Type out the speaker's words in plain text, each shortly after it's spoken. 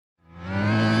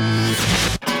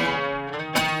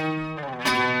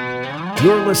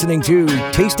You're listening to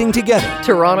Tasting Together,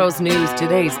 Toronto's news,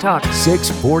 today's talk.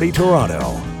 640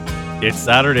 Toronto. It's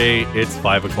Saturday, it's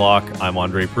 5 o'clock. I'm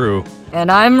Andre Proulx.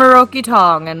 And I'm Miroki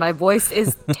Tong, and my voice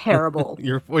is terrible.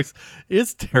 Your voice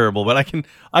is terrible, but I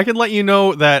can let you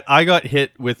know that I got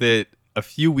hit with it a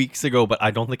few weeks ago, but I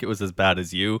don't think it was as bad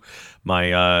as you.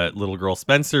 My little girl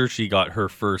Spencer, she got her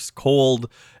first cold,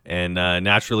 and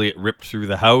naturally it ripped through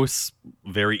the house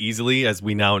very easily, as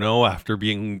we now know after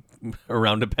being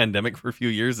around a pandemic for a few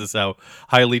years, is how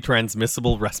highly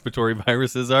transmissible respiratory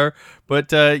viruses are.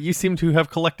 But you seem to have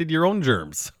collected your own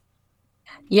germs.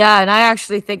 Yeah, and I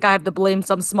actually think I have to blame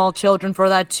some small children for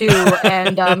that too.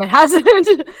 And it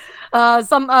hasn't.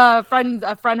 A friend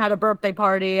had a birthday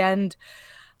party and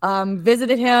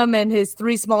visited him and his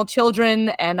 3 small children,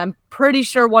 and I'm pretty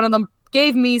sure one of them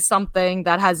gave me something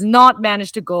that has not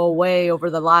managed to go away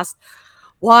over the last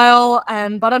while.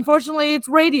 But unfortunately, it's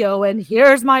radio, and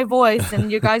here's my voice, and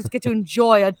you guys get to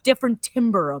enjoy a different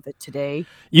timbre of it today.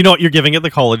 You know, you're giving it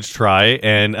the college try,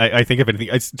 and I think if anything,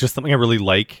 it's just something I really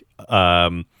like.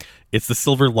 It's the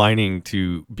silver lining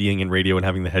to being in radio and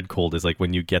having the head cold is like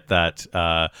when you get that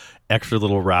extra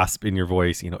little rasp in your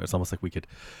voice. You know, it's almost like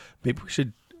maybe we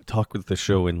should talk with the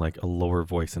show in like a lower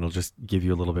voice, and it'll just give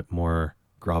you a little bit more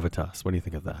gravitas. What do you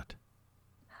think of that?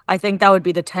 I think that would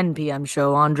be the 10 p.m.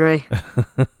 show, Andre.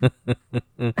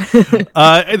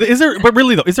 Is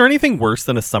there anything worse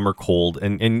than a summer cold?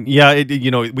 And yeah,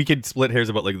 we could split hairs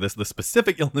about like the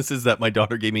specific illnesses that my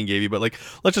daughter gave me and gave you, but like,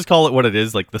 let's just call it what it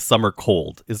is, like the summer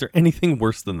cold. Is there anything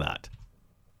worse than that?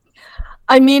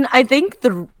 I mean, I think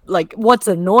what's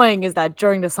annoying is that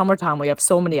during the summertime, we have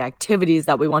so many activities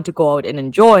that we want to go out and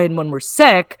enjoy. And when we're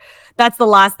sick, that's the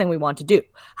last thing we want to do.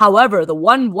 However, the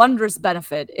one wondrous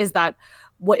benefit is that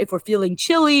if we're feeling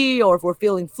chilly or if we're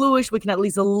feeling fluish, we can at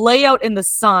least lay out in the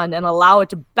sun and allow it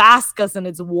to bask us in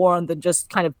its warmth and just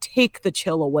kind of take the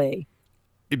chill away.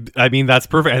 I mean, that's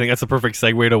perfect. I think that's a perfect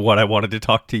segue to what I wanted to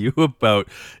talk to you about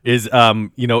is,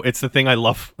 it's the thing I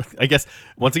love. I guess,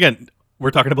 once again, we're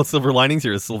talking about silver linings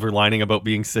here. A silver lining about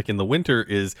being sick in the winter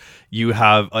is you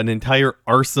have an entire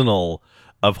arsenal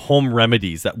of home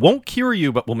remedies that won't cure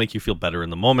you, but will make you feel better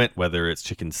in the moment, whether it's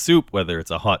chicken soup, whether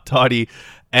it's a hot toddy.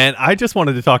 And I just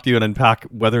wanted to talk to you and unpack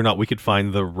whether or not we could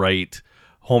find the right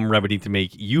home remedy to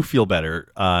make you feel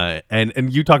better.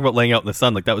 And you talk about laying out in the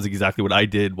sun. Like, that was exactly what I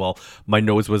did while my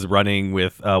nose was running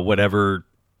with whatever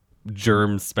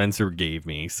germs Spencer gave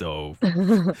me. So,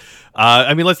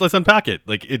 I mean, let's unpack it.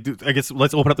 I guess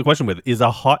let's open up the question with, is a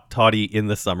hot toddy in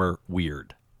the summer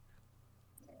weird?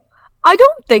 I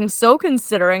don't think so,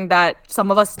 considering that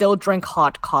some of us still drink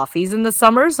hot coffees in the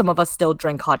summer. Some of us still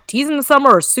drink hot teas in the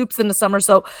summer or soups in the summer.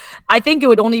 So I think it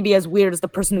would only be as weird as the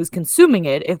person who's consuming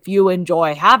it. If you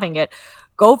enjoy having it,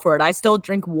 go for it. I still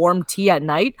drink warm tea at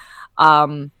night.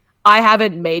 I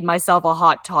haven't made myself a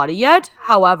hot toddy yet.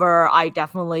 However, I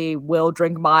definitely will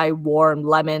drink my warm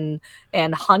lemon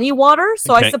and honey water.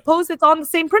 So okay. I suppose it's on the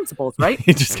same principles, right?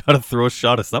 You just got to throw a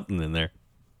shot of something in there.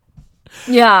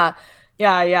 Yeah.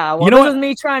 Well, this is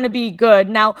me trying to be good.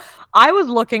 Now, I was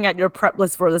looking at your prep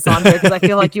list for this, Andre, because I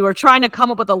feel like you were trying to come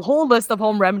up with a whole list of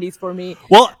home remedies for me.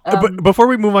 Well, but before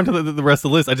we move on to the rest of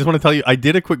the list, I just want to tell you, I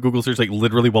did a quick Google search, like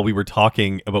literally while we were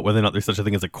talking about whether or not there's such a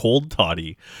thing as a cold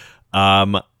toddy.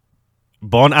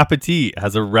 Bon Appetit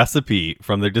has a recipe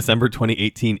from their December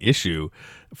 2018 issue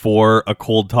for a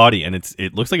cold toddy, and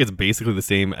it looks like it's basically the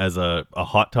same as a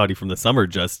hot toddy from the summer,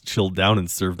 just chilled down and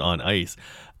served on ice.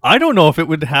 I don't know if it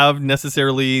would have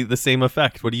necessarily the same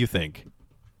effect. What do you think?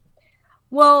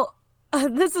 Well,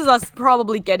 this is us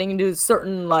probably getting into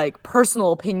certain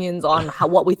personal opinions on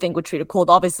what we think would treat a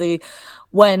cold. Obviously,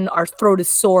 when our throat is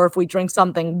sore, if we drink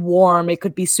something warm, it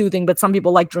could be soothing. But some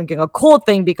people like drinking a cold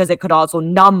thing because it could also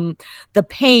numb the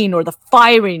pain or the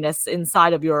fieriness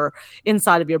inside of your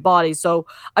body. So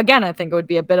again, I think it would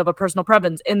be a bit of a personal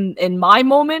preference. In my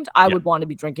moment, I would want to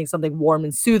be drinking something warm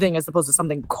and soothing as opposed to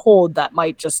something cold that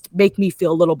might just make me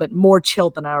feel a little bit more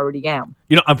chilled than I already am.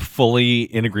 You know, I'm fully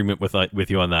in agreement with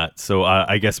you on that. So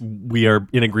I guess we are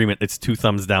in agreement. It's 2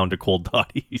 thumbs down to cold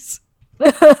toddies.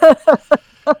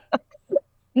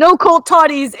 No cold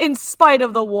toddies in spite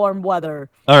of the warm weather.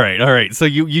 All right. So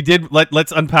you did.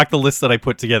 Let's unpack the list that I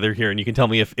put together here, and you can tell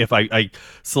me if I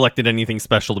selected anything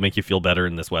special to make you feel better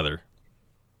in this weather.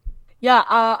 Yeah,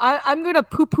 I'm going to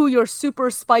poo-poo your super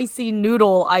spicy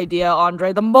noodle idea,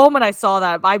 Andre. The moment I saw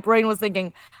that, my brain was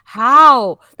thinking,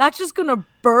 how? That's just going to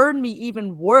burn me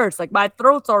even worse. Like, my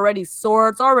throat's already sore.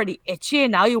 It's already itchy,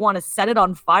 and now you want to set it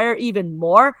on fire even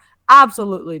more?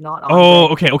 Absolutely not. Andre. Oh,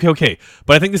 okay.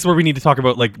 But I think this is where we need to talk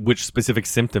about which specific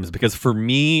symptoms, because for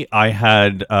me, I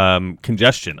had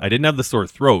congestion. I didn't have the sore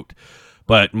throat,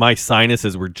 but my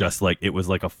sinuses were just like, it was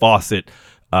like a faucet.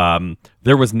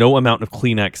 There was no amount of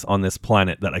Kleenex on this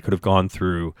planet that I could have gone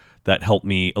through that helped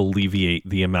me alleviate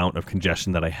the amount of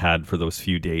congestion that I had for those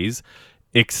few days,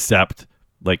 except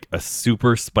like a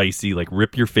super spicy, like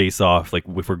rip your face off. Like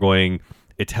if we're going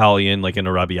Italian, like an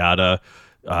arrabbiata,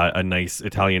 a nice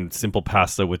Italian simple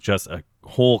pasta with just a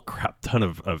whole crap ton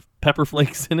of pepper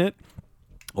flakes in it.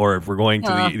 Or if we're going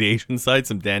to the Asian side,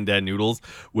 some dan noodles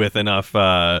with enough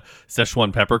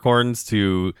Szechuan peppercorns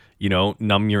to,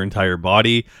 numb your entire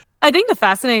body. I think the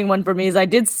fascinating one for me is I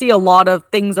did see a lot of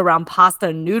things around pasta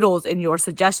and noodles in your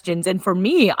suggestions. And for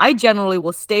me, I generally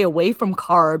will stay away from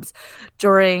carbs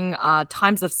during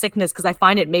times of sickness because I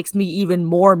find it makes me even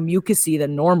more mucousy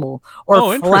than normal or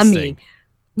phlegmy.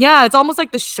 Yeah, it's almost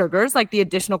like the sugars, like the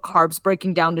additional carbs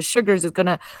breaking down to sugars is going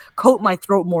to coat my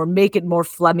throat more, make it more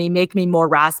phlegmy, make me more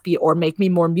raspy, or make me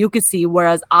more mucousy,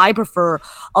 whereas I prefer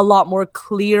a lot more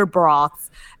clear broths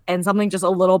and something just a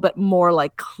little bit more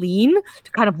like clean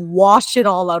to kind of wash it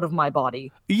all out of my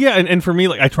body. Yeah, and for me,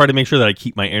 like I try to make sure that I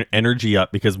keep my energy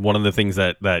up because one of the things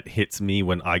that hits me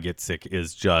when I get sick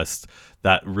is just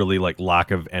that really like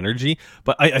lack of energy.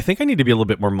 But I think I need to be a little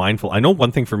bit more mindful. I know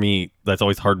one thing for me that's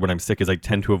always hard when I'm sick is I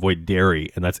tend to avoid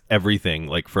dairy, and that's everything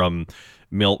like from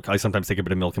milk. I sometimes take a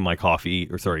bit of milk in my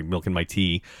milk in my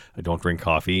tea. I don't drink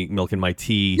coffee. Milk in my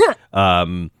tea.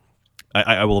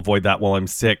 I will avoid that while I'm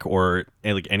sick, or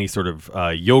like any sort of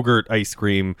yogurt, ice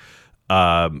cream,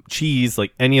 cheese,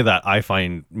 like any of that I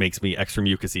find makes me extra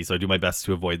mucousy. So I do my best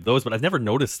to avoid those, but I've never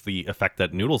noticed the effect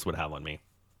that noodles would have on me.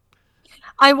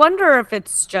 I wonder if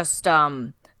it's just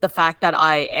the fact that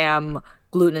I am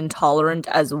gluten intolerant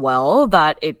as well,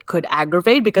 that it could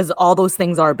aggravate because all those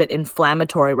things are a bit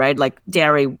inflammatory, right? Like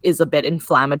dairy is a bit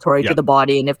inflammatory to the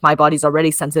body. And if my body's already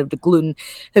sensitive to gluten,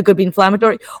 it could be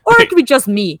inflammatory. Or it could be just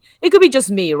me. It could be just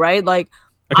me, right? Like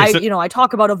I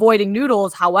talk about avoiding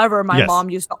noodles. However, my mom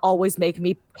used to always make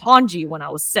me congee when I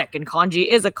was sick. And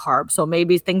congee is a carb. So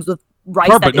maybe things with rice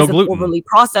that isn't overly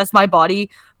processed, my body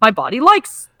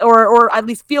likes or at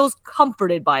least feels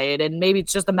comforted by it, and maybe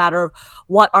it's just a matter of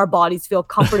what our bodies feel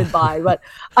comforted by. But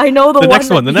I know the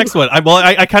next one.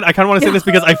 I kind of want to say this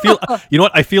because I feel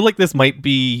I feel like this might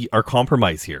be our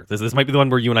compromise here. This might be the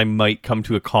one where you and I might come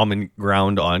to a common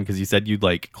ground on, because you said you'd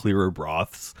like clearer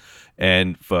broths,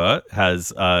 and pho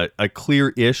has a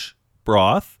clear-ish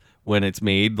broth when it's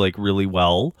made like really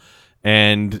well.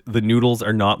 And the noodles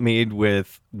are not made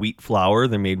with wheat flour;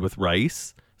 they're made with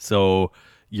rice. So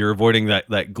you're avoiding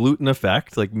that gluten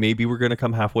effect. Like maybe we're gonna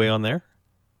come halfway on there.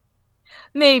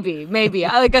 Maybe.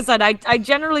 Like I said, I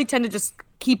generally tend to just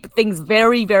keep things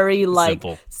very, very like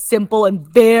simple and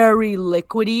very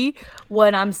liquidy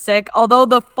when I'm sick. Although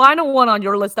the final one on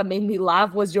your list that made me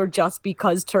laugh was your just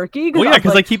because turkey. Well, yeah,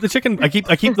 because I keep the chicken, I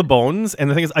keep the bones, and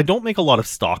the thing is, I don't make a lot of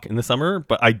stock in the summer,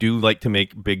 but I do like to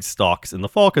make big stocks in the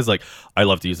fall because like I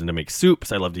love to use them to make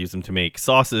soups. I love to use them to make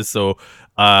sauces. So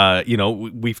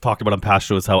we've talked about on past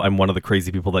shows how I'm one of the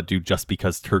crazy people that do just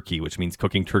because turkey, which means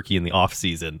cooking turkey in the off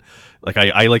season. Like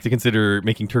I like to consider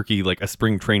making turkey like a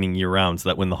spring training year round, so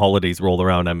that when the holidays roll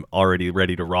around, I'm already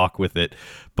ready to rock with it.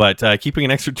 But keeping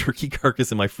an extra turkey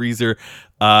carcass in my freezer,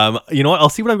 you know what? I'll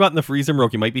see what I've got in the freezer,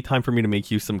 Miroki. Might be time for me to make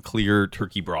you some clear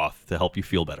turkey broth to help you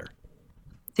feel better.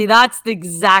 See, that's the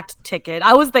exact ticket.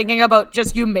 I was thinking about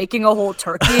just you making a whole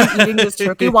turkey and eating this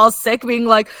turkey while sick, being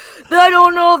like, I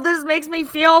don't know if this makes me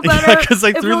feel better. If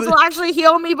this will actually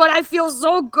heal me, but I feel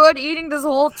so good eating this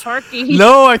whole turkey.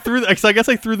 No, I guess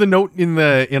I threw the note in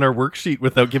our worksheet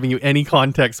without giving you any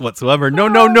context whatsoever.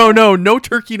 No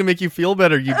turkey to make you feel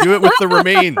better. You do it with the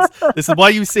remains. This is why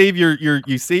you save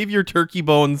your turkey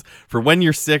bones for when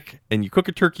you're sick, and you cook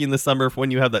a turkey in the summer for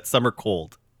when you have that summer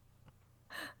cold.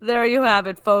 There you have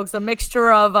it, folks. A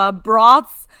mixture of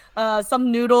broths,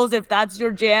 some noodles, if that's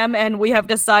your jam. And we have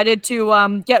decided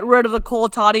to get rid of the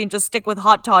cold toddy and just stick with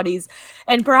hot toddies.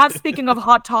 And perhaps speaking of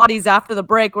hot toddies, after the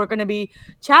break, we're going to be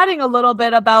chatting a little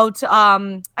bit about,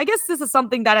 I guess this is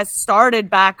something that has started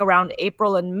back around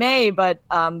April and May, but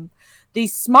the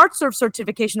Smart Serve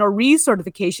certification or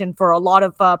recertification for a lot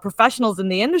of professionals in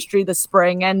the industry this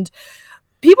spring. And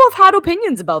people have had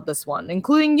opinions about this one,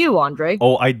 including you, Andre.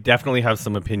 Oh, I definitely have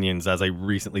some opinions, as I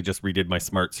recently just redid my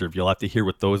Smart Serve. You'll have to hear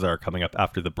what those are coming up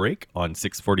after the break on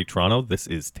 640 Toronto. This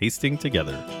is Tasting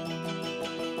Together.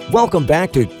 Welcome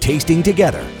back to Tasting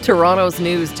Together. Toronto's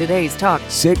news, today's talk.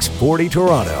 640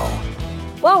 Toronto.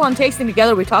 Well, on Tasting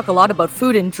Together, we talk a lot about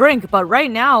food and drink, but right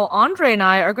now, Andre and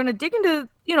I are going to dig into,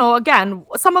 again,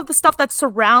 some of the stuff that's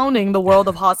surrounding the world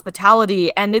of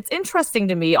hospitality. And it's interesting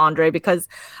to me, Andre, because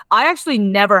I actually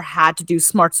never had to do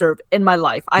smart serve in my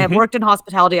life. I have worked in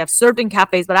hospitality, I've served in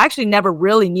cafes, but I actually never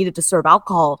really needed to serve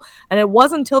alcohol. And it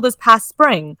wasn't until this past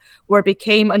spring where it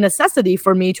became a necessity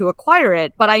for me to acquire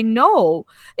it. But I know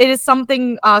it is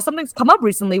something's come up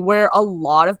recently where a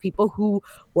lot of people who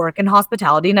work in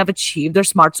hospitality and have achieved their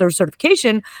smart serve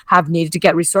certification have needed to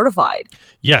get recertified.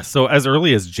 Yeah, so as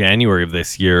early as January of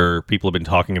this year, people have been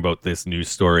talking about this news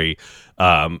story.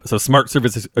 So smart serve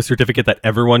is a certificate that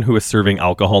everyone who is serving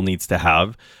alcohol needs to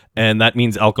have. And that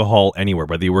means alcohol anywhere,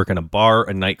 whether you work in a bar,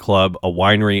 a nightclub, a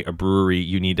winery, a brewery,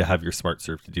 you need to have your smart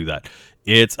serve to do that.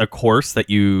 It's a course that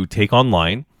you take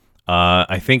online.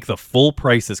 I think the full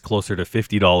price is closer to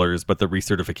 $50, but the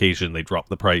recertification, they dropped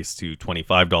the price to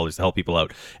 $25 to help people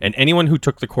out. And anyone who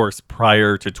took the course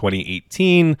prior to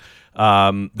 2018,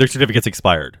 their certificates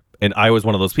expired. And I was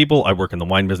one of those people. I work in the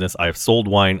wine business. I have sold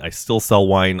wine. I still sell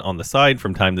wine on the side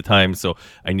from time to time. So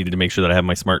I needed to make sure that I have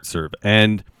my smart serve.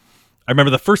 And I remember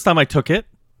the first time I took it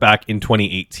back in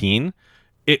 2018,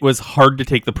 it was hard to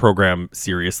take the program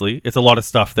seriously. It's a lot of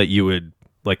stuff that you would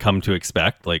come to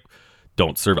expect, like,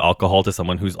 don't serve alcohol to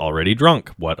someone who's already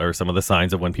drunk. What are some of the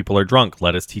signs of when people are drunk?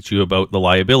 Let us teach you about the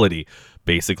liability.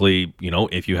 Basically,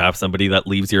 if you have somebody that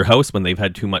leaves your house when they've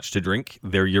had too much to drink,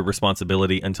 they're your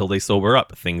responsibility until they sober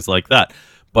up, things like that.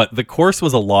 But the course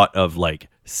was a lot of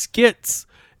skits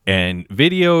and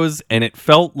videos, and it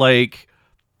felt like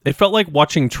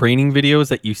watching training videos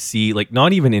that you see,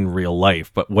 not even in real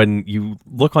life, but when you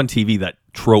look on TV, that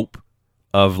trope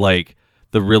of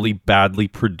the really badly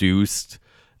produced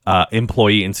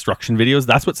employee instruction videos.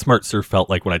 That's what smart serve felt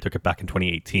like when I took it back in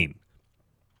 2018.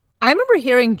 I remember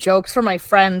hearing jokes from my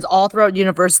friends all throughout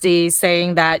university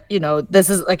saying that, this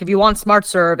is if you want smart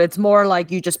serve, it's more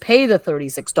like you just pay the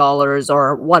 $36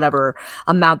 or whatever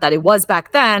amount that it was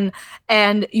back then.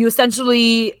 And you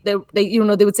essentially, they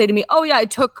would say to me, oh yeah,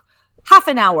 it took half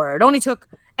an hour. It only took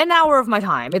an hour of my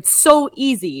time. It's so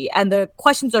easy. And the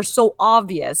questions are so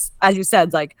obvious. As you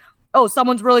said, oh,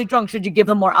 someone's really drunk. Should you give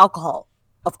them more alcohol?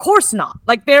 Of course not.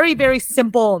 Very, very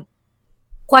simple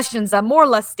questions that more or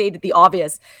less stated the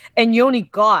obvious. And you only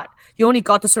got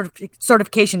the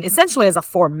certification essentially as a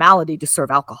formality to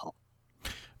serve alcohol.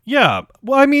 Yeah.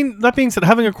 Well, I mean, that being said,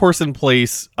 having a course in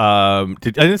place, and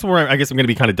this is where I guess I'm going to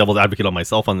be kind of devil's advocate on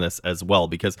myself on this as well,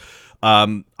 because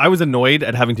I was annoyed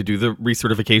at having to do the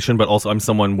recertification, but also I'm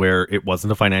someone where it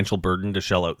wasn't a financial burden to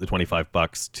shell out the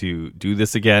 $25 to do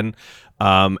this again.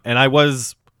 And I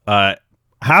was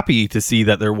happy to see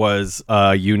that there was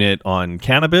a unit on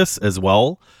cannabis as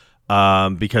well,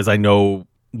 because I know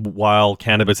while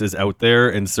cannabis is out there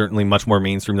and certainly much more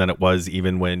mainstream than it was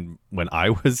even when I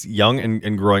was young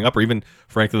and growing up, or even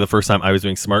frankly the first time I was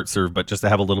doing smart serve, but just to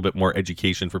have a little bit more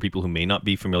education for people who may not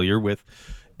be familiar with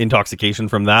intoxication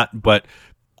from that. But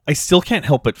I still can't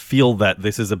help but feel that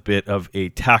this is a bit of a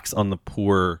tax on the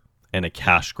poor and a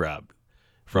cash grab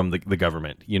from the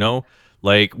government,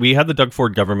 we had the Doug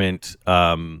Ford government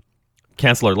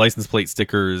cancel our license plate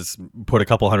stickers, put a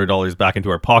couple $100 back into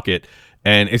our pocket,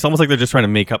 and it's almost like they're just trying to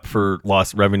make up for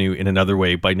lost revenue in another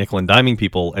way by nickel and diming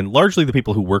people. And largely the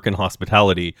people who work in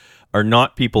hospitality are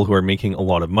not people who are making a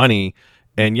lot of money.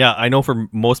 And yeah, I know for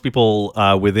most people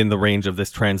within the range of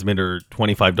this transmitter,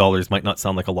 $25 might not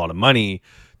sound like a lot of money.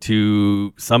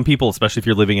 To some people, especially if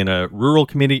you're living in a rural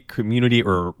community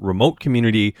or a remote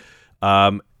community,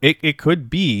 it could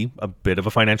be a bit of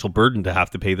a financial burden to have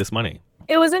to pay this money.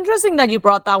 It was interesting that you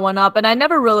brought that one up, and I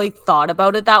never really thought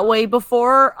about it that way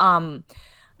before.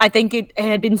 I think it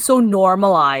had been so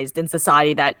normalized in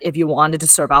society that if you wanted to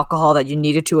serve alcohol, that you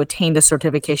needed to attain the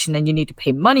certification and you need to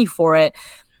pay money for it.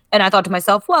 And I thought to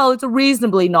myself, well, it's a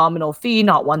reasonably nominal fee,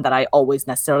 not one that I always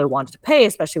necessarily wanted to pay,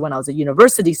 especially when I was a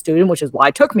university student, which is why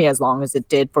it took me as long as it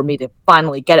did for me to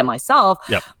finally get it myself.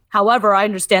 Yep. However, I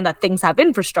understand that things have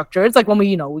infrastructure. It's like when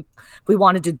we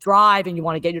wanted to drive and you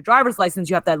want to get your driver's license,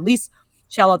 you have to at least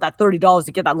shell out that $30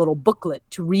 to get that little booklet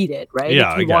to read it, right?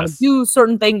 Yeah, if you want to do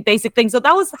certain basic things. So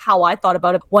that was how I thought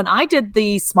about it. When I did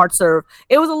the smart serve,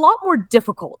 it was a lot more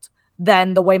difficult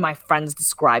than the way my friends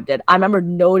described it. I remember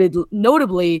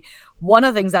notably, one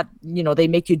of the things that, they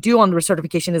make you do on the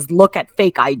certification is look at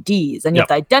fake IDs, and you have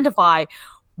to identify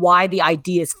why the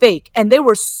ID is fake. And there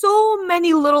were so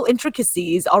many little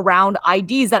intricacies around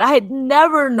IDs that I had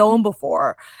never known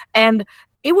before. And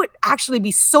it would actually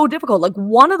be so difficult. Like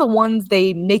one of the ones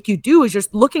they make you do is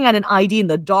just looking at an ID in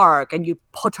the dark and you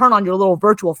turn on your little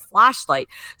virtual flashlight.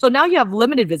 So now you have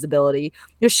limited visibility.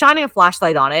 You're shining a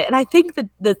flashlight on it. And I think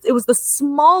that it was the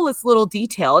smallest little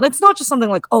detail. And it's not just something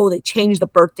like, oh, they changed the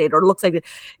birth date or it looks like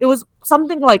it was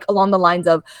something like along the lines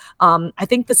of, I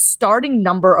think the starting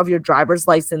number of your driver's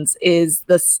license is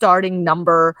the starting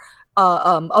number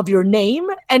of your name,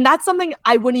 and that's something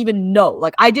I wouldn't even know.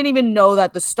 Like I didn't even know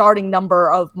that the starting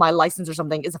number of my license or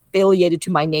something is affiliated to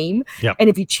my name. Yep. And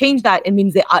if you change that, it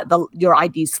means that your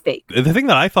ID is fake. The thing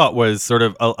that I thought was sort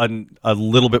of a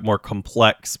little bit more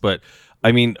complex, but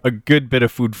I mean, a good bit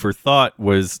of food for thought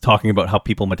was talking about how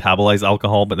people metabolize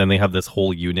alcohol, but then they have this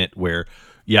whole unit where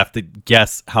you have to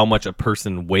guess how much a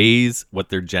person weighs, what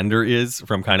their gender is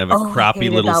from kind of a crappy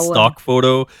little stock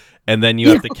photo. And then you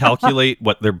have to calculate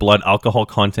what their blood alcohol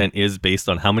content is based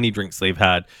on how many drinks they've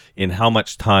had in how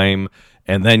much time.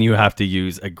 And then you have to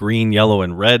use a green, yellow,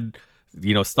 and red,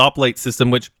 stoplight system,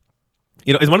 which,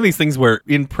 is one of these things where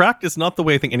in practice, not the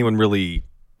way I think anyone really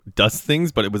does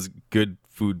things, but it was good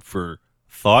food for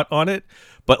thought on it.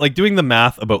 But like doing the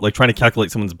math about like trying to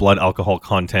calculate someone's blood alcohol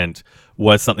content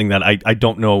was something that I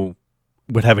don't know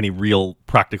would have any real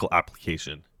practical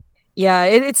application. Yeah,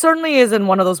 it certainly is in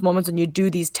one of those moments when you do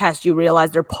these tests, you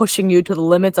realize they're pushing you to the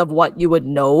limits of what you would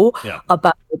know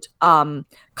about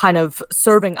kind of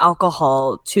serving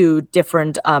alcohol to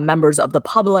different members of the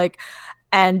public,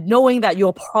 and knowing that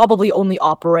you'll probably only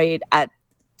operate at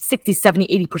 60,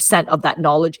 70, 80% of that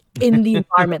knowledge in the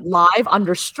environment live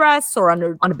under stress or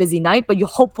on a busy night, but you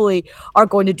hopefully are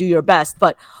going to do your best.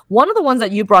 But one of the ones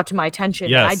that you brought to my attention,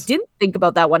 and I didn't think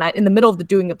about that when in the middle of the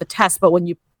doing of the test, but when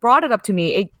you brought it up to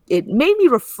me, it made me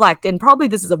reflect, and probably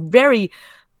this is a very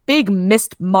big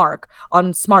missed mark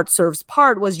on SmartServe's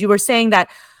part, was you were saying that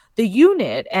the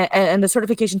unit and the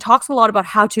certification talks a lot about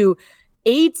how to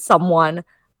aid someone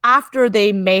after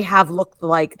they may have looked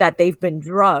like that they've been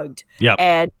drugged. Yep.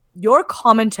 And your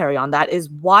commentary on that is,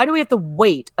 why do we have to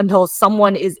wait until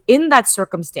someone is in that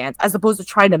circumstance as opposed to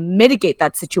trying to mitigate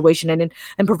that situation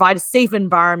and provide a safe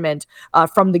environment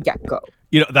from the get-go?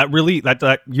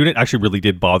 That unit actually really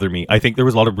did bother me. I think there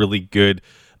was a lot of really good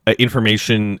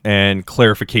information and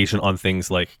clarification on things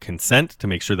like consent to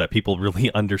make sure that people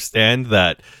really understand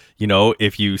that,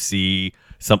 if you see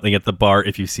something at the bar,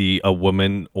 if you see a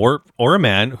woman or a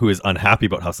man who is unhappy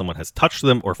about how someone has touched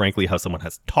them, or frankly how someone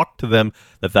has talked to them,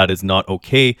 that is not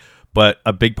okay. But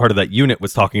a big part of that unit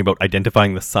was talking about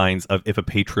identifying the signs of if a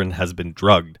patron has been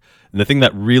drugged. And the thing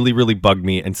that really, really bugged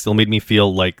me and still made me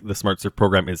feel like the SmartServe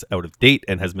program is out of date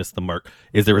and has missed the mark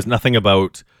is there was nothing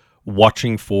about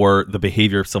watching for the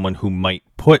behavior of someone who might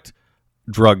put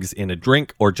drugs in a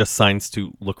drink, or just signs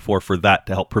to look for that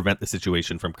to help prevent the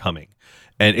situation from coming.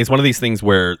 And it's one of these things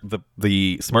where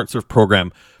the SmartServe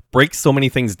program breaks so many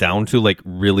things down to like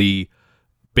really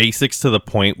basics to the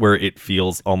point where it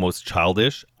feels almost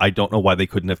childish. I don't know why they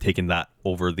couldn't have taken that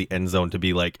over the end zone to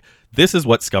be like, this is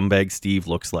what Scumbag Steve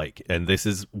looks like, and this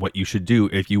is what you should do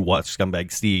if you watch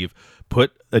Scumbag Steve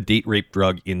put a date rape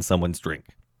drug in someone's drink.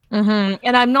 Mm-hmm.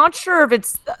 And I'm not sure if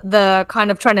it's the kind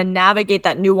of trying to navigate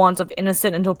that nuance of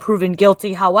innocent until proven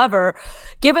guilty. However,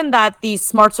 given that the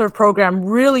SmartServe program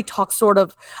really talks sort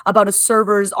of about a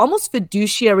server's almost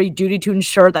fiduciary duty to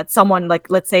ensure that someone, like,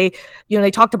 let's say, they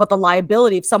talked about the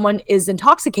liability. If someone is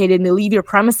intoxicated and they leave your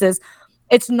premises,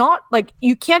 it's not like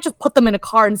you can't just put them in a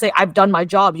car and say, I've done my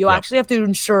job. You actually have to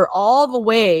ensure all the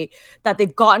way that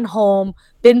they've gotten home,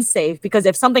 been safe, because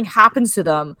if something happens to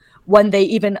them when they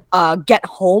even get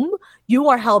home, you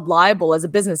are held liable as a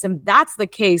business. And if that's the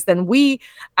case, then we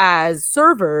as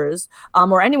servers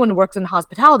or anyone who works in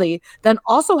hospitality then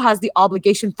also has the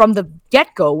obligation from the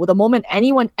get-go, with the moment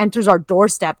anyone enters our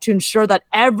doorstep, to ensure that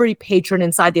every patron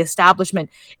inside the establishment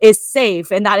is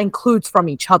safe, and that includes from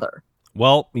each other.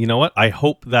 Well, you know what? I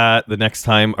hope that the next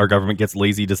time our government gets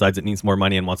lazy, decides it needs more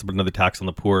money, and wants to put another tax on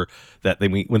the poor, that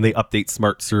when they update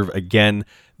SmartServe again,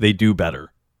 they do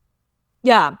better.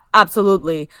 Yeah,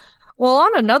 absolutely. Well,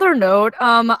 on another note,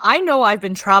 I know I've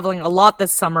been traveling a lot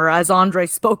this summer, as Andre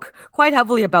spoke quite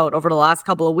heavily about over the last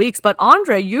couple of weeks. But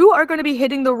Andre, you are going to be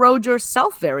hitting the road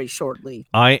yourself very shortly.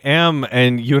 I am,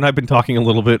 and you and I have been talking a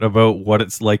little bit about what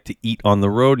it's like to eat on the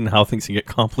road and how things can get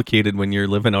complicated when you're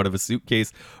living out of a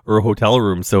suitcase or a hotel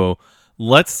room. So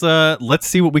let's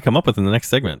see what we come up with in the next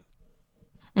segment.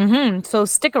 So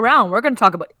stick around. We're going to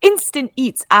talk about instant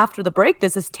eats after the break.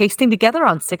 This is Tasting Together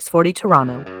on 640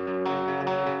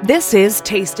 Toronto. This is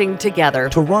Tasting Together.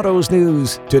 Toronto's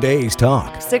news, today's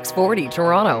talk. 640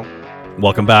 Toronto.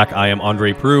 Welcome back. I am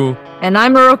Andre Proulx. And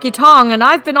I'm Miroki Tong, and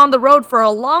I've been on the road for a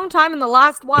long time in the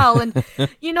last while. And,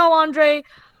 Andre,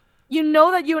 you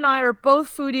know that you and I are both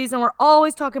foodies, and we're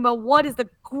always talking about what is the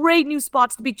great new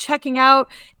spots to be checking out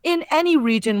in any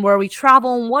region where we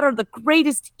travel, and what are the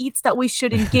greatest eats that we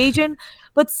should engage in.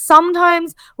 But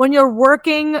sometimes when you're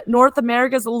working North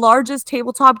America's largest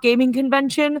tabletop gaming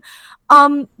convention,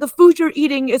 the food you're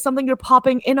eating is something you're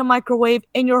popping in a microwave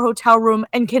in your hotel room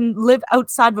and can live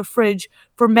outside of a fridge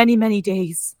for many, many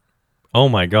days. Oh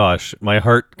my gosh, my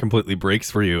heart completely breaks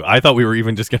for you. I thought we were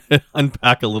even just going to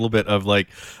unpack a little bit of like,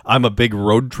 I'm a big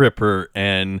road tripper,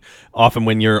 and often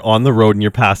when you're on the road and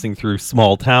you're passing through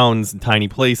small towns and tiny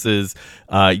places,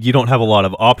 you don't have a lot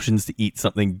of options to eat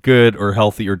something good or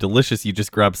healthy or delicious. You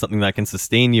just grab something that can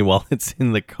sustain you while it's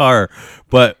in the car.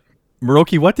 But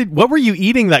Miroki, what were you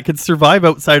eating that could survive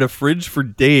outside a fridge for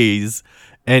days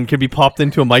and could be popped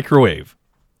into a microwave?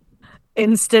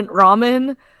 Instant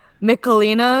ramen,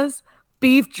 Michelinas,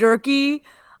 beef jerky.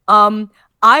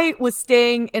 I was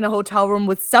staying in a hotel room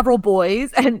with several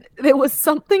boys, and there was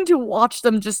something to watch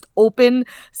them just open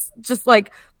just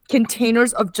like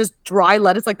containers of just dry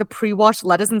lettuce, like the pre-washed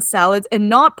lettuce and salads, and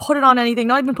not put it on anything,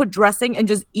 not even put dressing, and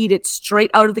just eat it straight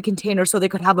out of the container so they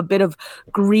could have a bit of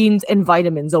greens and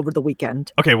vitamins over the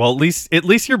weekend. Okay, well, at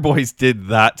least your boys did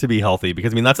that to be healthy,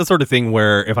 because I mean that's the sort of thing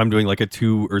where if I'm doing like a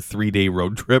 2 or 3 day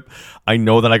road trip, I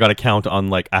know that I got to count on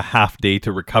like a half day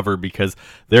to recover, because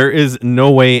there is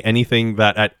no way anything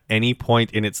that at any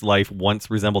point in its life once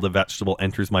resembled a vegetable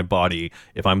enters my body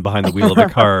if I'm behind the wheel of a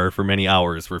car for many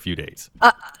hours for a few days.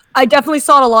 I definitely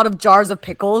saw a lot of jars of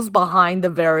pickles behind the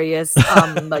various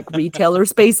like retailer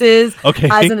spaces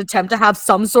as an attempt to have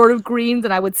some sort of greens,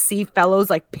 and I would see fellows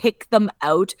like pick them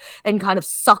out and kind of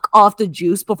suck off the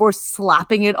juice before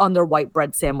slapping it on their white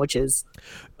bread sandwiches.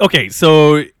 Okay,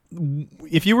 so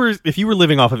if you were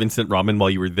living off of instant ramen while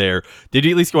you were there, did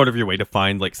you at least go out of your way to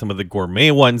find like some of the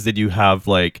gourmet ones? Did you have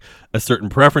like a certain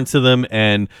preference to them?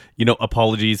 And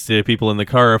apologies to people in the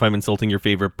car if I'm insulting your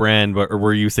favorite brand, but or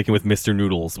were you sticking with Mr.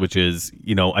 Noodles, which is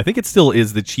I think it still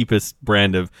is the cheapest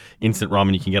brand of instant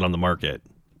ramen you can get on the market?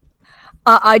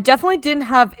 I definitely didn't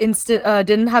have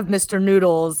Mr.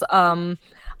 Noodles.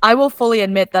 I will fully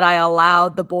admit that I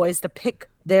allowed the boys to pick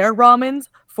their ramens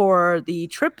for the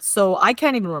trip, so I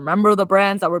can't even remember the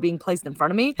brands that were being placed in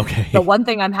front of me. Okay. The one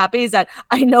thing I'm happy is that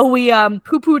I know we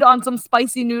poo-pooed on some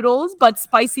spicy noodles, but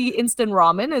spicy instant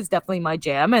ramen is definitely my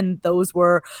jam, and those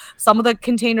were some of the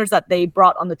containers that they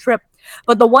brought on the trip.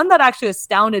 But the one that actually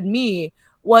astounded me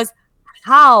was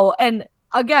how, and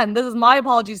again, this is my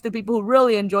apologies to people who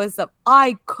really enjoy this stuff,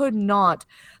 I could not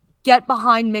get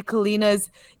behind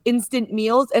Michelina's instant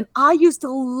meals, and I used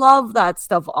to love that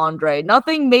stuff, Andre.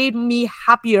 Nothing made me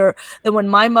happier than when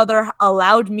my mother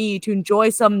allowed me to enjoy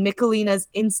some Michelina's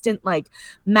instant like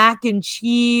mac and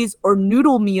cheese or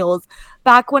noodle meals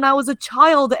back when I was a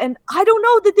child. And I don't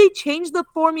know, did they change the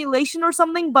formulation or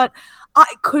something, but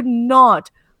I could not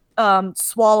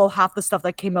swallow half the stuff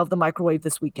that came out of the microwave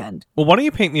this weekend. Well, why don't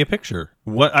you paint me a picture?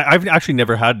 I've actually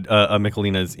never had a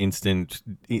Michelina's instant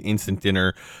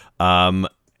dinner.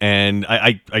 And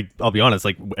I'll be honest,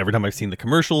 like every time I've seen the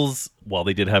commercials, while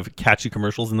they did have catchy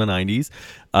commercials in the 90s,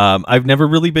 I've never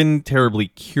really been terribly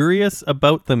curious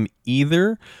about them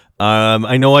either.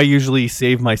 I know I usually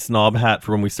save my snob hat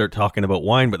for when we start talking about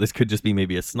wine, but this could just be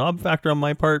maybe a snob factor on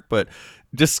my part. But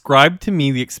describe to me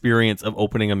the experience of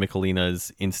opening a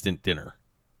Michelina's instant dinner.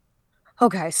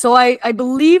 Okay, so I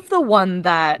believe the one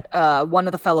that one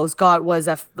of the fellows got was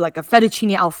a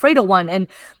fettuccine Alfredo one, and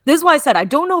this is why I said I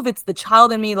don't know if it's the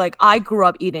child in me. Like, I grew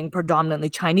up eating predominantly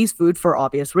Chinese food for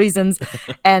obvious reasons,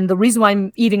 and the reason why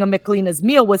I'm eating a Michelina's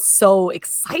meal was so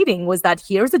exciting was that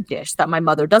here's a dish that my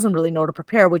mother doesn't really know to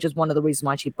prepare, which is one of the reasons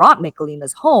why she brought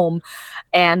Michelina's home.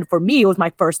 And for me, it was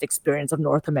my first experience of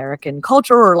North American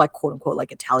culture, or like quote unquote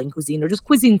like Italian cuisine, or just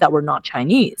cuisines that were not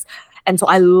Chinese. And so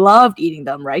I loved eating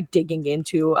them, right? Digging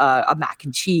into a mac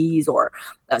and cheese or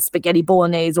a spaghetti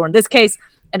bolognese, or in this case,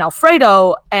 an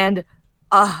Alfredo. And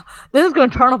this is going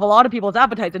to turn off a lot of people's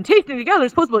appetites. And Tasting Together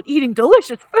is supposed to be about eating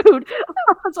delicious food.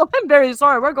 So I'm very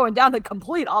sorry. We're going down the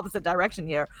complete opposite direction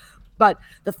here. But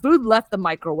the food left the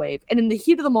microwave. And in the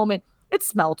heat of the moment, it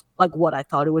smelled like what I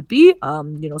thought it would be.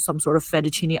 Some sort of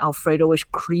fettuccine Alfredo-ish,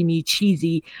 creamy,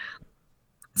 cheesy,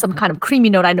 some kind of creamy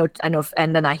note. I know.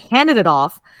 And then I handed it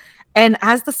off. And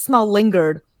as the smell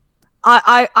lingered,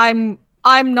 I'm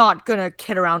not gonna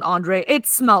kid around, Andre. It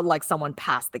smelled like someone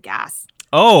passed the gas.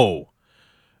 Oh,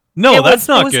 no, that's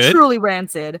not good. It was truly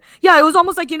rancid. Yeah, it was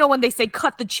almost like, when they say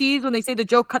cut the cheese, when they say the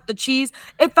joke cut the cheese,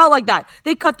 it felt like that.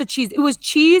 They cut the cheese. It was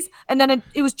cheese, and then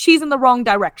it was cheese in the wrong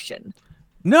direction.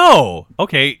 No.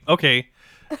 Okay.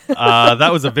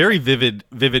 That was a very vivid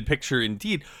picture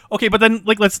indeed. Okay, but then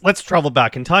like let's travel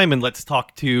back in time and let's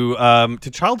talk to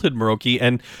childhood, Miroki,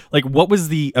 and like what was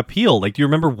the appeal? Like, do you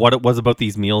remember what it was about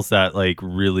these meals that like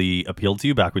really appealed to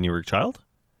you back when you were a child?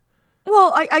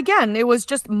 Well, again, it was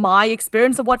just my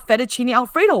experience of what fettuccine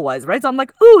alfredo was, right? So I'm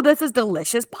like, ooh, this is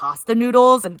delicious pasta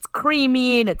noodles, and it's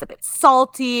creamy, and it's a bit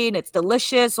salty, and it's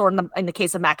delicious. Or in the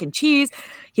case of mac and cheese,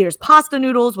 here's pasta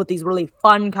noodles with these really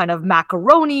fun kind of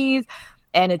macaronis,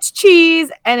 and it's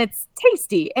cheese, and it's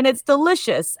tasty, and it's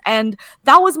delicious. And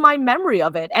that was my memory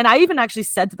of it. And I even actually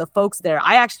said to the folks there,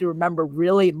 I actually remember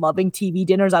really loving TV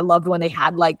dinners. I loved when they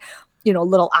had like, a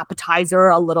little appetizer,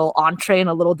 a little entree, and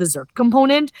a little dessert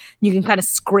component. You can kind of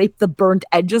scrape the burnt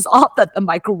edges off that the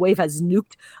microwave has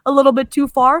nuked a little bit too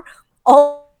far.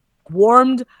 All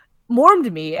warmed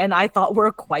me, and I thought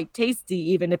were quite tasty,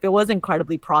 even if it was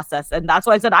incredibly processed. And that's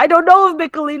why I said, I don't know if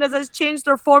Michelinas has changed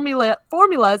their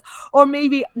formulas, or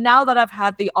maybe now that I've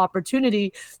had the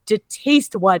opportunity to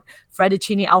taste what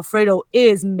fettuccine alfredo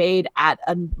is made at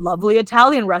a lovely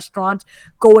Italian restaurant,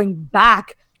 going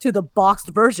back to the boxed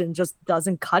version just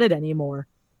doesn't cut it anymore.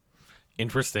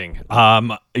 Interesting.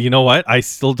 You know what? I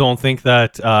still don't think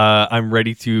that I'm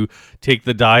ready to take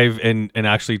the dive and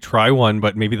actually try one,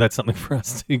 but maybe that's something for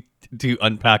us to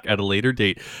unpack at a later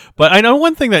date. But I know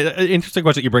one thing that interesting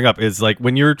question you bring up is like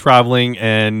when you're traveling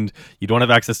and you don't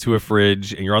have access to a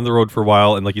fridge and you're on the road for a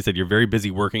while, and like you said, you're very busy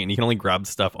working and you can only grab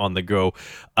stuff on the go.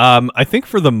 I think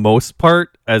for the most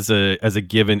part, as a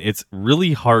given, it's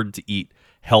really hard to eat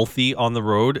healthy on the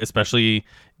road, especially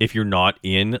if you're not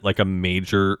in like a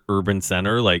major urban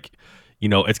center. Like,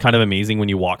 it's kind of amazing when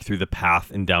you walk through the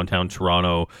path in downtown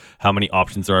Toronto, how many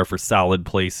options there are for salad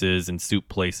places and soup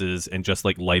places and just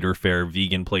like lighter fare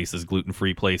vegan places,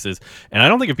 gluten-free places. And I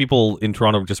don't think if people in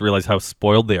Toronto just realize how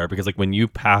spoiled they are, because like when you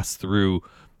pass through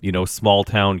small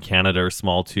town Canada or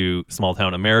small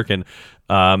town American,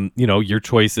 your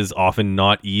choice is often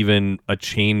not even a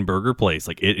chain burger place.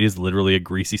 Like it is literally a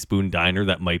greasy spoon diner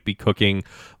that might be cooking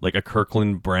like a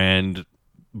Kirkland brand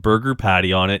burger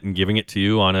patty on it and giving it to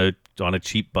you on a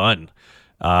cheap bun.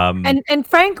 And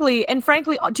frankly,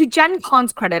 to Gen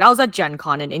Con's credit, I was at Gen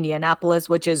Con in Indianapolis,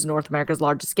 which is North America's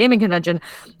largest gaming convention.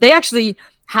 They actually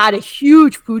had a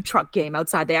huge food truck game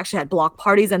outside. They actually had block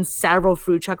parties and several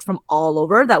food trucks from all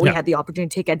over that we had the opportunity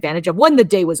to take advantage of when the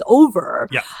day was over.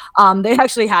 Yeah. They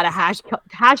actually had a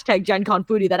hashtag Gen Con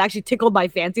foodie that actually tickled my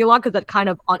fancy a lot, because that kind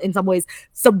of, in some ways,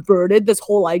 subverted this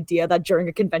whole idea that during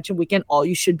a convention weekend, all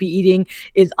you should be eating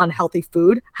is unhealthy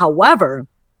food. However,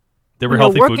 there were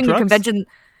healthy food trucks? Convention,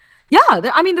 yeah,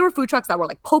 there were food trucks that were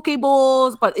like poke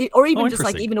bowls, or even just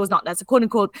like, even it was not necessarily quote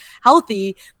unquote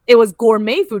healthy, it was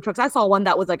gourmet food trucks. I saw one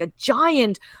that was like a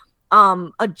giant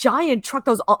truck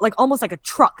that was like almost like a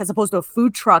truck as opposed to a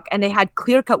food truck, and they had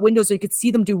clear cut windows so you could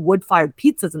see them do wood fired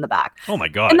pizzas in the back. Oh my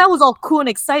god! And that was all cool and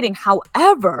exciting.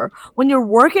 However, when you're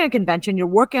working a convention, you're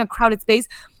working a crowded space.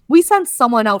 We sent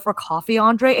someone out for coffee,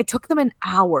 Andre. It took them an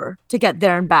hour to get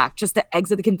there and back just to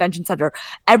exit the convention center.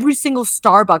 Every single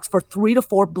Starbucks for 3 to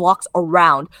 4 blocks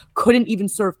around couldn't even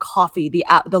serve coffee. The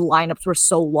lineups were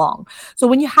so long. So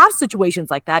when you have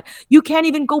situations like that, you can't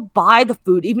even go buy the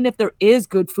food, even if there is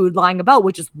good food lying about,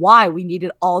 which is why we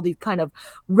needed all these kind of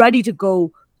ready to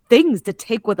go things to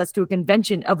take with us to a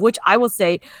convention, of which I will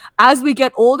say, as we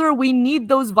get older, we need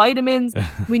those vitamins.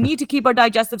 We need to keep our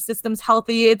digestive systems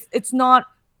healthy. It's not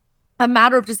a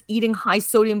matter of just eating high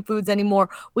sodium foods anymore.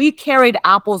 We carried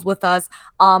apples with us.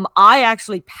 I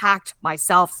actually packed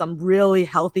myself some really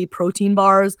healthy protein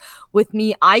bars with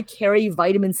me. I carry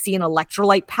vitamin C and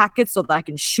electrolyte packets so that I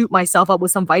can shoot myself up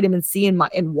with some vitamin C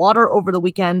in water over the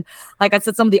weekend. Like I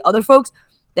said, some of the other folks,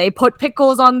 they put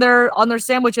pickles on their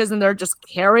sandwiches, and they're just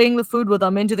carrying the food with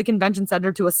them into the convention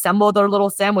center to assemble their little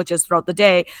sandwiches throughout the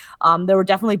day. There were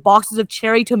definitely boxes of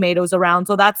cherry tomatoes around.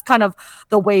 So that's kind of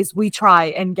the ways we try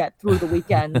and get through the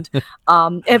weekend.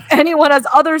 If anyone has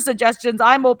other suggestions,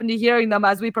 I'm open to hearing them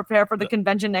as we prepare for the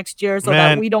convention next year, so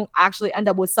that we don't actually end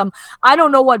up with some, I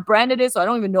don't know what brand it is, so I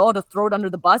don't even know how to throw it under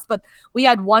the bus, but we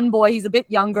had one boy, he's a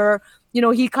bit younger.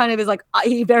 He kind of is like,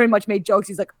 he very much made jokes.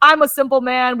 He's like, I'm a simple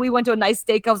man. We went to a nice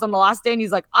steakhouse on the last day, and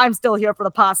he's like, I'm still here for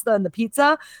the pasta and the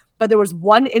pizza. But there was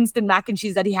one instant mac and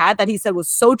cheese that he had that he said was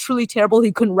so truly terrible,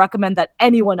 he couldn't recommend that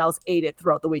anyone else ate it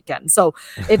throughout the weekend. So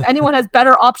if anyone has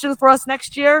better options for us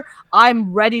next year,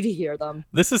 I'm ready to hear them.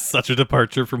 This is such a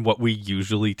departure from what we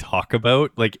usually talk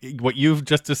about. Like what you've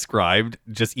just described,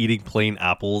 just eating plain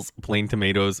apples, plain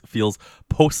tomatoes, feels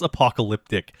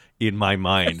post-apocalyptic in my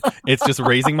mind. It's just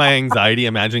raising my anxiety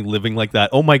imagining living like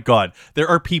that. Oh my god, there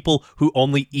are people who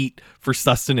only eat for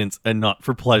sustenance and not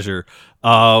for pleasure.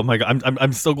 Oh my god,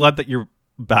 I'm so glad that you're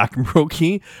back,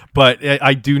 Miroki, but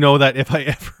I do know that if I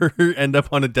ever end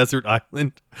up on a desert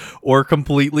island or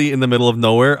completely in the middle of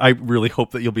nowhere, I really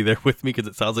hope that you'll be there with me, because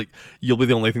it sounds like you'll be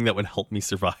the only thing that would help me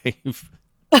survive.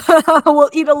 We'll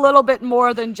eat a little bit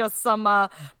more than just some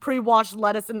pre-washed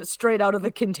lettuce and straight out of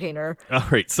the container. All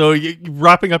right. So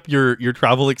wrapping up your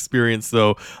travel experience,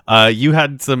 though, you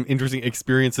had some interesting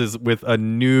experiences with a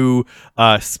new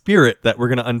spirit that we're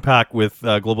going to unpack with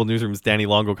Global Newsroom's Danny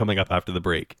Longo coming up after the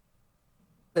break.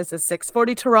 This is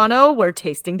 640 Toronto. We're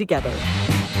tasting together.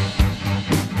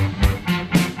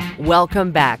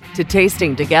 Welcome back to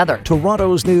Tasting Together.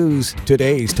 Toronto's news,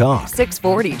 today's talk.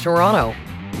 640 Toronto.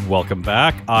 Welcome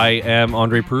back. I am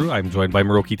Andre Proulx. I'm joined by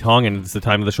Miroki Tong, and it's the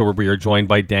time of the show where we are joined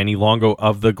by Danny Longo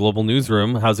of the Global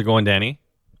Newsroom. How's it going, Danny?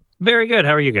 Very good.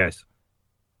 How are you guys?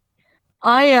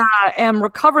 I am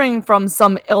recovering from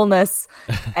some illness,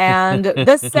 and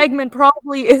this segment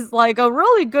probably is like a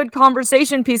really good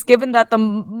conversation piece, given that the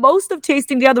most of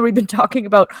Tasting Together we've been talking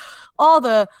about all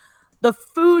the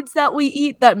foods that we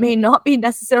eat that may not be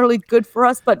necessarily good for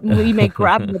us, but we may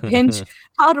grab in the pinch,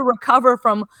 how to recover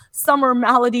from summer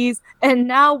maladies, and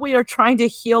now we are trying to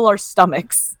heal our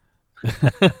stomachs.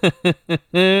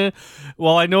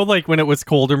 Well, I know, like, when it was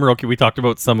colder, Miroki, we talked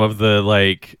about some of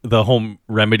the home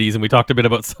remedies, and we talked a bit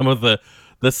about some of the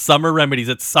summer remedies.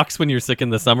 It sucks when you're sick in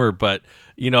the summer, but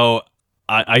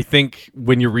I think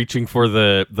when you're reaching for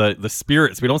the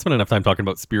spirits, we don't spend enough time talking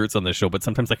about spirits on this show, but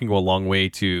sometimes that can go a long way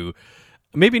to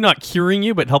maybe not curing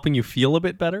you, but helping you feel a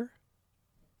bit better.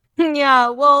 Yeah,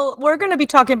 well, we're going to be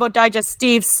talking about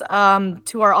digestives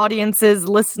to our audiences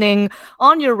listening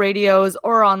on your radios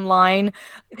or online,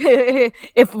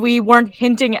 if we weren't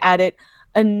hinting at it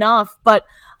enough. But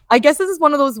I guess this is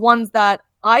one of those ones that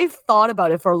I've thought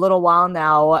about it for a little while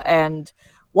now, and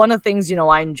one of the things,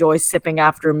 I enjoy sipping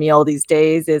after a meal these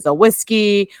days is a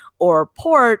whiskey or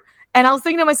port. And I was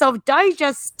thinking to myself,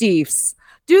 digestives,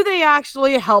 do they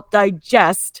actually help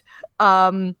digest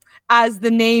as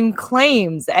the name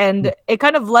claims? And it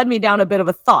kind of led me down a bit of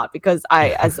a thought, because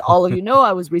as all of you know,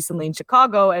 I was recently in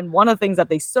Chicago, and one of the things that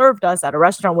they served us at a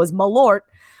restaurant was Malort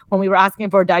when we were asking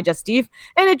for a digestif.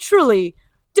 And it truly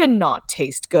did not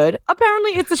taste good.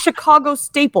 Apparently, it's a Chicago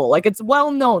staple. Like, it's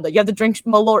well known that you have to drink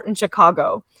Malort in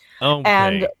Chicago. Okay.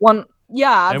 And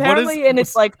apparently,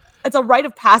 it's like, it's a rite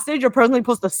of passage. You're personally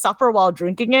supposed to suffer while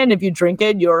drinking it. And if you drink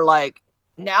it, you're like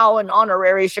now an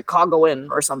honorary Chicagoan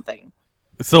or something.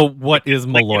 So what is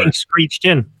Like Malort? getting screeched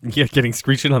in. Yeah, getting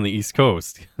screeched in on the East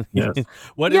Coast. Yes.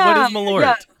 What is Malort?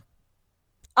 Yeah.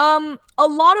 A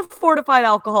lot of fortified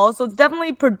alcohol, so it's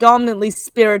definitely predominantly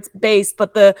spirits based,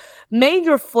 but the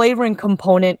major flavoring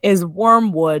component is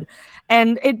wormwood,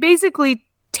 and it basically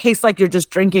tastes like you're just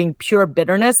drinking pure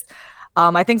bitterness.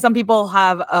 I think some people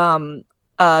have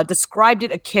described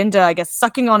it akin to, I guess,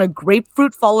 sucking on a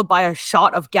grapefruit followed by a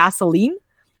shot of gasoline,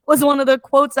 was one of the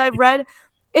quotes I've read.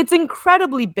 It's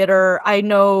incredibly bitter. I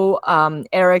know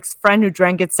Eric's friend who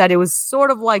drank it said it was sort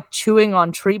of like chewing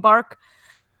on tree bark.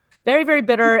 Very, very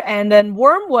bitter. And then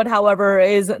wormwood, however,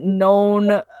 is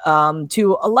known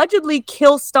to allegedly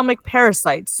kill stomach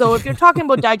parasites. So if you're talking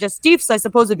about digestives, I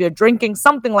suppose if you're drinking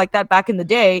something like that back in the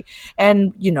day,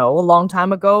 and, a long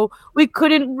time ago, we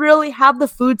couldn't really have the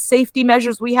food safety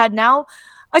measures we had now,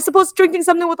 I suppose drinking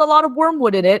something with a lot of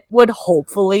wormwood in it would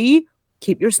hopefully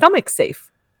keep your stomach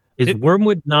safe. Is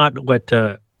wormwood not what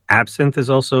absinthe is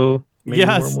also?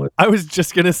 Yes, wormwood? I was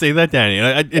just going to say that, Danny.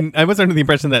 And I was under the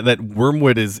impression that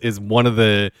wormwood is one of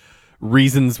the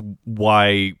reasons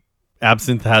why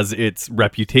absinthe has its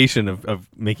reputation of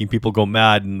making people go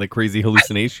mad and the crazy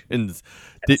hallucinations.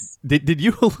 Yes. Did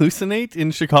you hallucinate in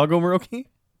Chicago, Miroki?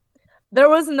 There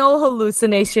was no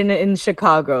hallucination in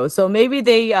Chicago. So maybe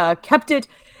they kept it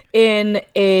in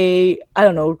a,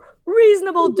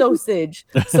 reasonable dosage,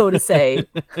 so to say.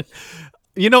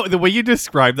 The way you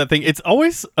describe that thing, it's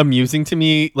always amusing to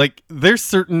me. Like, there's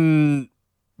certain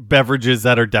beverages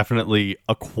that are definitely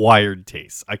acquired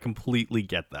tastes. I completely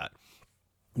get that.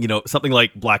 Something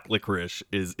like black licorice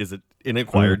is an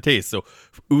acquired taste. So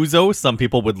ouzo, some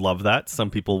people would love that. Some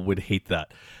people would hate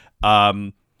that.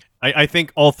 I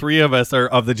think all three of us are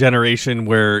of the generation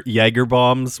where Jaeger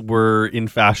bombs were in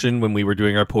fashion when we were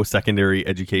doing our post-secondary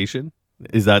education.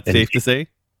 Is that safe to say?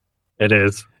 It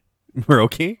is.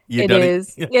 Miroki? It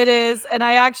is. And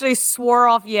I actually swore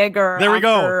off Jaeger. There we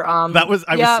go. I was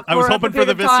hoping for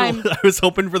the visceral. I was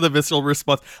hoping for the visceral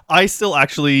response. I still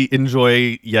actually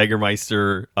enjoy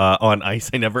Jägermeister on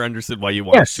ice. I never understood why you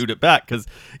want to shoot it back, because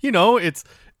it's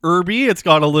herby. It's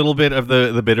got a little bit of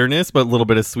the bitterness, but a little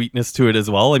bit of sweetness to it as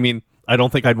well. I mean, I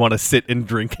don't think I'd want to sit and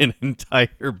drink an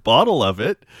entire bottle of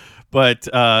it, but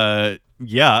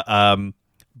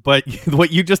But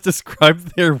what you just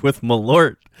described there with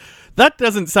Malort, that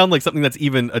doesn't sound like something that's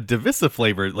even a divisive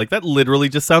flavor. Like, that literally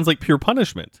just sounds like pure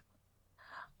punishment.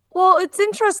 Well, it's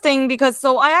interesting because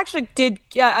so I actually did,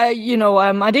 I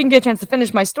didn't get a chance to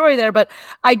finish my story there, but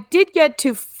I did get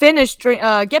to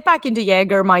get back into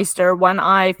Jägermeister when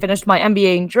I finished my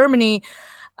MBA in Germany,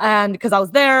 and because I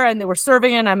was there and they were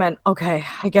serving it, and I meant, okay,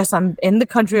 I guess I'm in the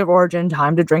country of origin,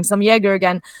 time to drink some Jaeger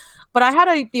again. But I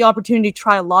had the opportunity to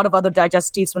try a lot of other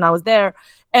digestifs when I was there,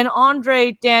 and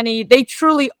Andre, Danny, they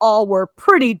truly all were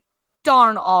pretty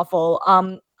darn awful.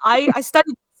 I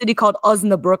studied city called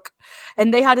Osnabrück,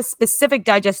 and they had a specific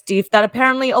digestif that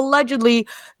apparently, allegedly,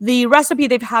 the recipe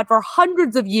they've had for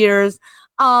hundreds of years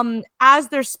as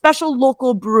their special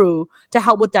local brew to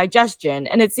help with digestion.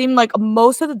 And it seemed like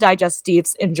most of the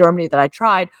digestifs in Germany that I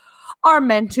tried are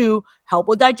meant to help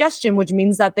with digestion, which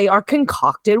means that they are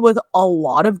concocted with a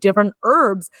lot of different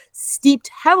herbs steeped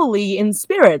heavily in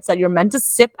spirits that you're meant to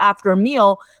sip after a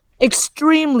meal.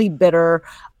 Extremely bitter,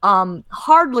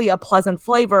 hardly a pleasant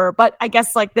flavor, but I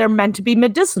guess like they're meant to be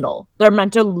medicinal. They're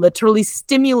meant to literally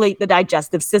stimulate the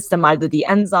digestive system, either the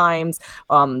enzymes,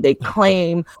 they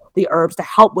claim the herbs to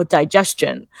help with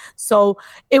digestion. So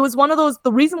it was one of those,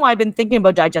 the reason why I've been thinking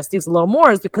about digestives a little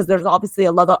more is because there's obviously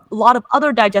a lot of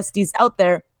other digestives out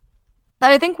there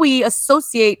that I think we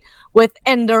associate with,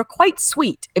 and they're quite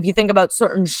sweet. If you think about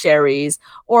certain sherries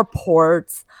or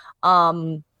ports,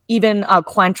 even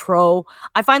Cointreau,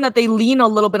 I find that they lean a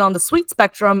little bit on the sweet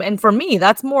spectrum. And for me,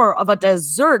 that's more of a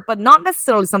dessert, but not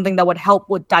necessarily something that would help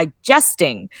with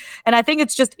digesting. And I think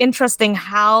it's just interesting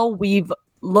how we've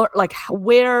learned, like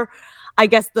where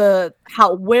digestives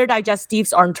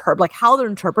are how they're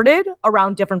interpreted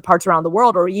around different parts around the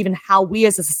world, or even how we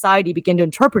as a society begin to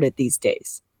interpret it these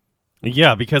days.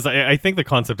 Yeah, because I think the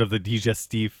concept of the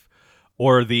digestif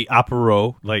or the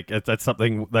apéro, like that's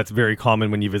something that's very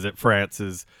common when you visit France,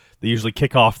 is they usually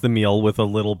kick off the meal with a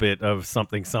little bit of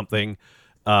something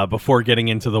before getting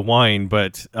into the wine.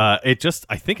 But I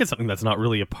think it's something that's not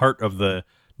really a part of the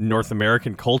North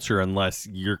American culture unless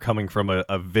you're coming from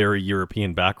a very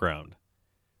European background.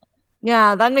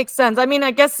 Yeah, that makes sense. I mean, I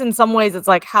guess in some ways it's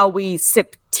like how we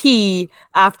sip tea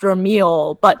after a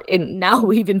meal, but now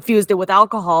we've infused it with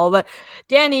alcohol. But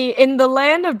Danny, in the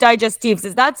land of digestives,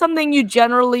 is that something you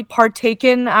generally partake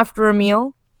in after a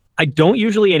meal? I don't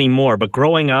usually anymore, but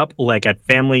growing up, like at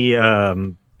family,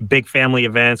 big family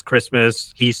events,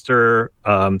 Christmas, Easter,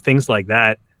 things like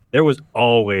that, there was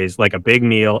always like a big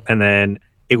meal, and then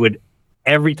it would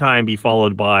every time be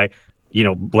followed by,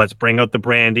 let's bring out the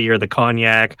brandy or the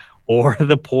cognac or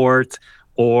the port,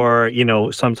 or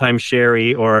sometimes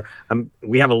sherry, or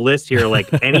we have a list here like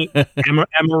any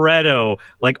amaretto,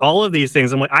 like all of these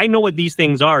things. I'm like, I know what these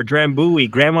things are: Drambuie,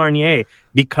 Grand Marnier,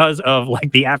 because of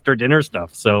like the after dinner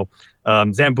stuff. So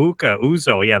Zambuca,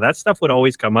 Ouzo, yeah, that stuff would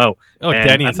always come out. Oh, and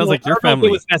Danny, it sounds like your family.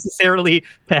 It was necessarily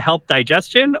to help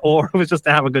digestion, or it was just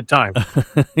to have a good time.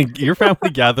 Your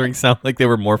family gatherings sound like they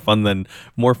were more fun than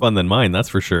mine. That's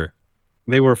for sure.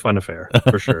 They were a fun affair,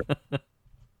 for sure.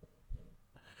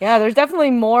 Yeah, there's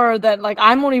definitely more that, like,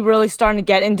 I'm only really starting to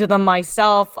get into them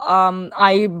myself.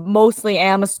 I mostly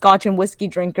am a Scotch and whiskey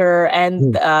drinker,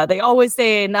 and they always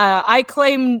say, and I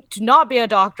claim to not be a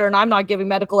doctor, and I'm not giving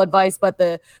medical advice, but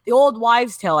the old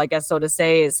wives' tale, I guess, so to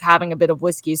say, is having a bit of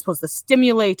whiskey is supposed to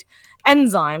stimulate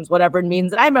enzymes, whatever it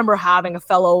means. And I remember having a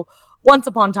fellow, once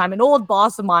upon a time, an old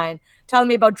boss of mine, telling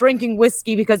me about drinking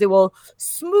whiskey because it will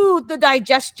smooth the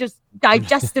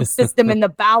digestive system in the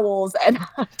bowels. And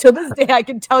to this day, I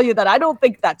can tell you that I don't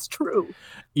think that's true.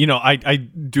 I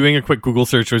doing a quick Google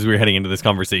search as we were heading into this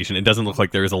conversation, it doesn't look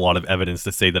like there is a lot of evidence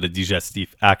to say that a digestif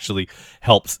actually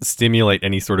helps stimulate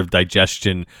any sort of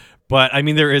digestion. But I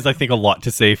mean, there is, I think, a lot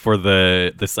to say for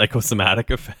the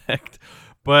psychosomatic effect.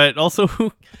 But also,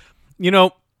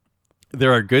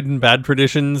 there are good and bad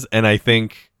traditions, and I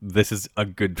think this is a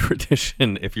good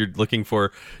tradition if you're looking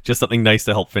for just something nice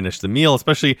to help finish the meal.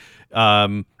 Especially,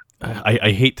 I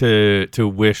hate to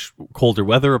wish colder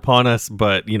weather upon us,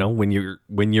 but when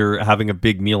you're having a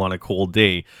big meal on a cold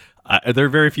day, there are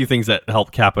very few things that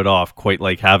help cap it off quite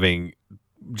like having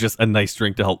just a nice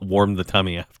drink to help warm the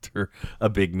tummy after a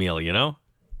big meal.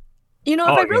 If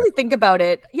I really think about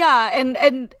it, yeah,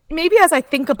 and maybe as I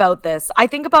think about this, I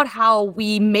think about how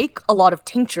we make a lot of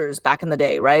tinctures back in the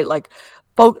day, right? Like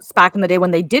folks back in the day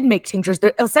when they did make tinctures,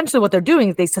 essentially what they're doing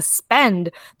is they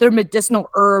suspend their medicinal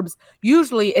herbs,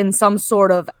 usually in some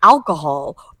sort of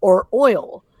alcohol or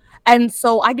oil. And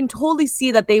so I can totally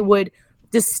see that they would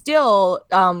distill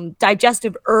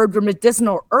digestive herbs or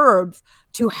medicinal herbs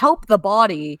to help the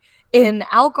body in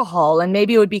alcohol, and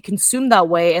maybe it would be consumed that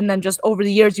way, and then just over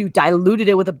the years you diluted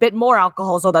it with a bit more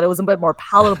alcohol so that it was a bit more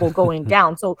palatable going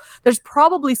down. So there's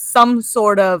probably some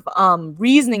sort of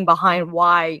reasoning behind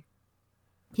why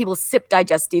people sip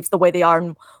digestives the way they are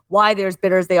and why they're as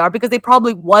bitter as they are, because they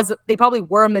probably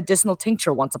were a medicinal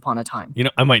tincture once upon a time. You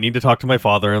know, I might need to talk to my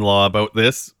father-in-law about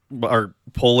this, our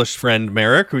Polish friend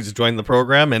Marek, who's joined the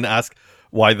program, and ask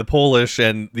why the Polish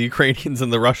and the Ukrainians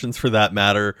and the Russians, for that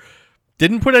matter,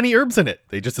 didn't put any herbs in it.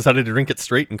 They just decided to drink it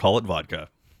straight and call it vodka.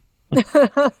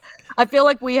 I feel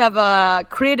like we have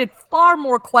created far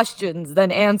more questions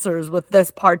than answers with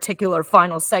this particular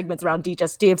final segment around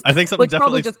digestives. I think something which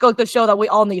definitely probably just goes to show that we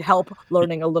all need help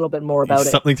learning a little bit more about it.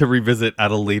 Something to revisit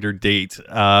at a later date. So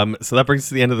that brings us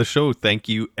to the end of the show. Thank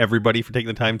you, everybody, for taking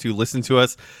the time to listen to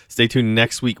us. Stay tuned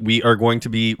next week. We are going to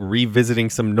be revisiting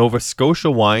some Nova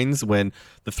Scotia wines when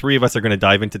the three of us are going to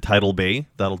dive into Tidal Bay.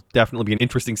 That'll definitely be an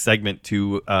interesting segment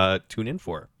to tune in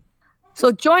for.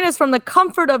 So join us from the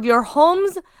comfort of your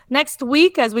homes next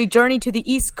week as we journey to the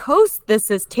East Coast.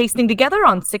 This is Tasting Together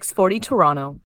on 640 Toronto.